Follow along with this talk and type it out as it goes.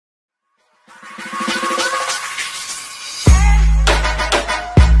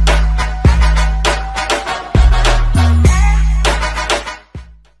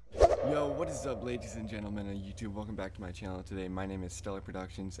welcome back to my channel today. My name is Stellar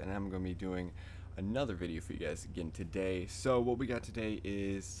Productions and I'm going to be doing another video for you guys again today. So what we got today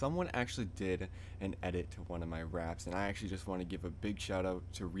is someone actually did an edit to one of my raps, and I actually just want to give a big shout out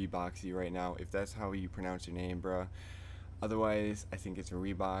to Reeboxy right now, if that's how you pronounce your name, bruh. Otherwise, I think it's a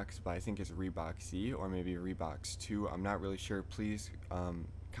Reebox, but I think it's a Reeboxy or maybe a Reebox 2. I'm not really sure. Please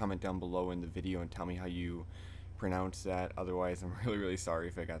comment down below in the video and tell me how you pronounce that. Otherwise, I'm really sorry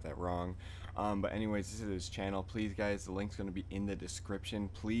if I got that wrong. But anyways, this is his channel. Please guys, the link's going to be in the description.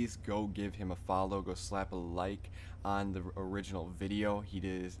 Please go give him a follow, go slap a like on the original video. He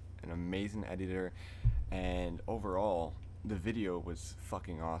is an amazing editor, and overall the video was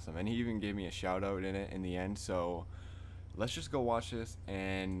fucking awesome, and he even gave me a shout out in it in the end. So let's just go watch this.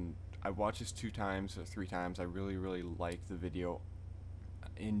 And I've watched this 2 times or 3 times. I really liked the video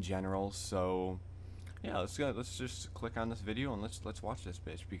in general. So yeah, let's just click on this video and let's watch this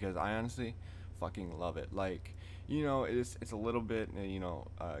bitch, because I honestly fucking love it. Like, you know, it's a little bit, you know,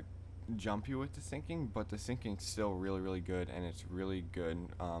 jumpy with the syncing, but the syncing's still really good, and it's really good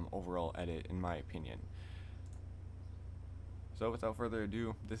overall edit in my opinion. So without further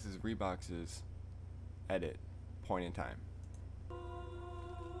ado, this is Reebox's edit, Point in Time.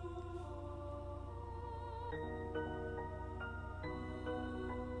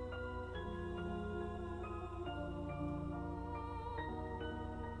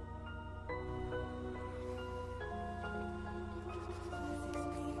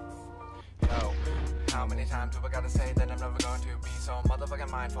 How many times do I gotta say that I'm never going to be so motherfucking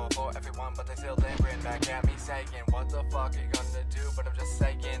mindful for everyone, but they still grin back at me saying, what the fuck are you gonna do? But I'm just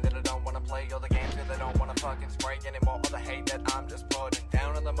saying that I don't wanna play all the games, cause I don't wanna fucking spray anymore all the hate that I'm just putting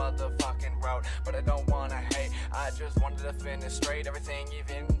down on the motherfucking road. But I don't wanna hate, I just wanted to finish straight everything,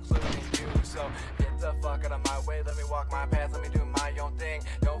 even including you. So get the fuck out of my way, let me walk my path, let me do my own thing.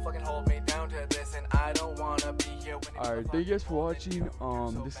 Don't fucking hold me down to this, and I don't wanna be here when. Alright, thank you guys for watching.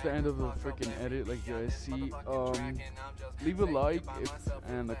 This is the end of the freaking edit, like you guys see. Leave a like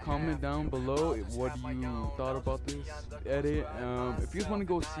and a comment down below what you thought about this edit. If you guys want to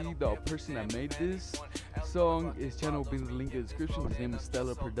go see the person that made this song, his channel will be in the link in the description. His name is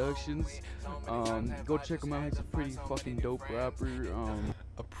Stellar Productions. Go check him out. He's a pretty fucking dope rapper.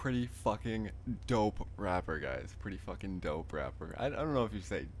 A pretty fucking dope rapper, guys. Pretty fucking dope rapper. I don't know if you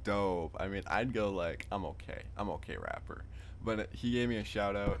say dope. I mean, I'd go like, I'm okay rapper. But he gave me a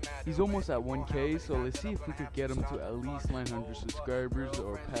shout out. He's almost at 1K, so let's see if we could get him to at least 900 subscribers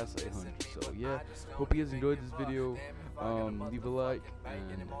or past 800. So yeah, hope you guys enjoyed this video. Leave a like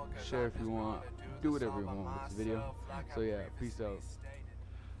and share if you want. Do whatever you want with this video. So yeah, peace out.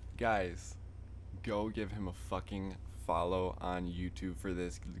 Guys, go give him a fucking follow on YouTube for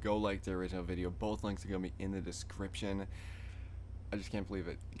this. Go like the original video. Both links are gonna be in the description. I just can't believe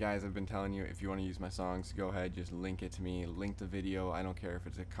it. Guys, I've been telling you, if you want to use my songs, go ahead, just link it to me. Link the video. I don't care if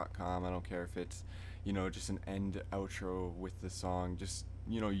it's a cut-com. I don't care if it's, you know, just an end outro with the song. Just,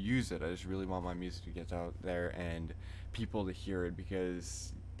 you know, use it. I just really want my music to get out there and people to hear it,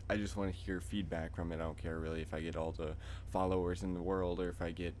 because I just want to hear feedback from it. I don't care really if I get all the followers in the world or if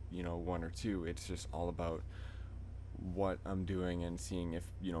I get, you know, 1 or 2. It's just all about what I'm doing and seeing if,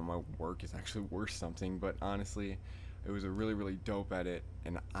 you know, my work is actually worth something. But honestly, it was a really dope edit,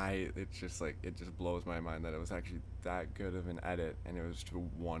 and it's just like, it just blows my mind that it was actually that good of an edit, and it was to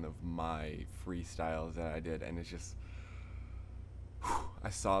one of my freestyles that I did. And it's just, I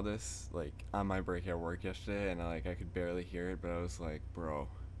saw this like on my break at work yesterday, and I could barely hear it, but I was like, bro,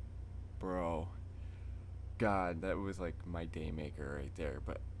 God, that was like my day maker right there.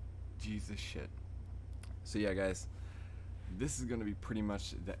 But Jesus shit. So yeah, guys, this is gonna be pretty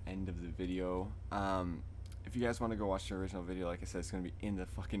much the end of the video. If you guys want to go watch the original video, like I said, it's going to be in the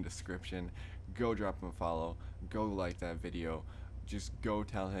fucking description. Go drop him a follow. Go like that video. Just go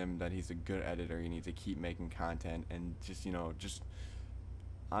tell him that he's a good editor. He needs to keep making content. And just, you know, just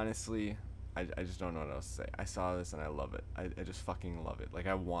honestly, I just don't know what else to say. I saw this and I love it. I just fucking love it. Like,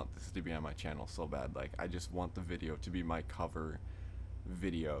 I want this to be on my channel so bad. Like, I just want the video to be my cover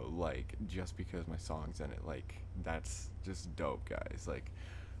video, like, just because my song's in it. Like, that's just dope, guys. Like,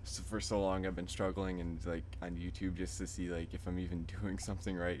 for so long I've been struggling and like on YouTube just to see like if I'm even doing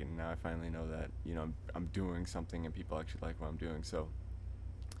something right, and now I finally know that, you know, I'm doing something and people actually like what I'm doing. So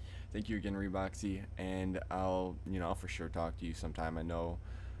thank you again, Reeboxy, and I'll for sure talk to you sometime. I know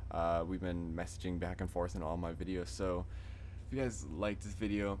we've been messaging back and forth in all my videos, so If you guys like this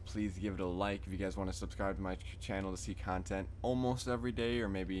video, please give it a like. If you guys want to subscribe to my channel to see content almost every day, or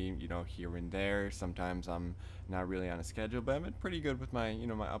maybe, you know, here and there. Sometimes I'm not really on a schedule, but I've been pretty good with my, you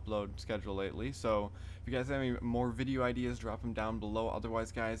know, my upload schedule lately. So if you guys have any more video ideas, drop them down below.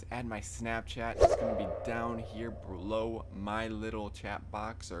 Otherwise, guys, add my Snapchat. It's going to be down here below my little chat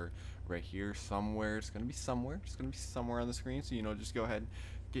box, or right here somewhere. It's going to be somewhere. It's going to be somewhere on the screen. So, you know, just go ahead,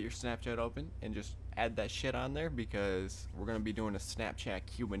 get your Snapchat open, and just add that shit on there, because we're going to be doing a Snapchat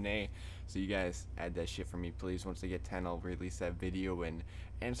Q&A. So you guys add that shit for me, please. Once I get 10, I'll release that video and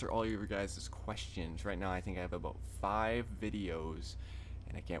answer all your guys' questions. Right now, I think I have about 5 videos,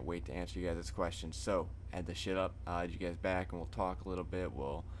 and I can't wait to answer you guys' questions. So add the shit up. I'll add you guys back, and we'll talk a little bit.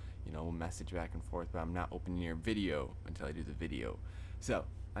 We'll, you know, we'll message back and forth, but I'm not opening your video until I do the video. So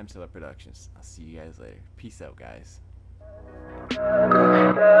I'm COD Productions. I'll see you guys later. Peace out, guys.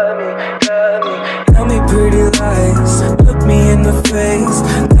 Tell me pretty lies, look me in the face.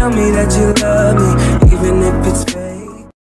 Tell me that you love me, even if it's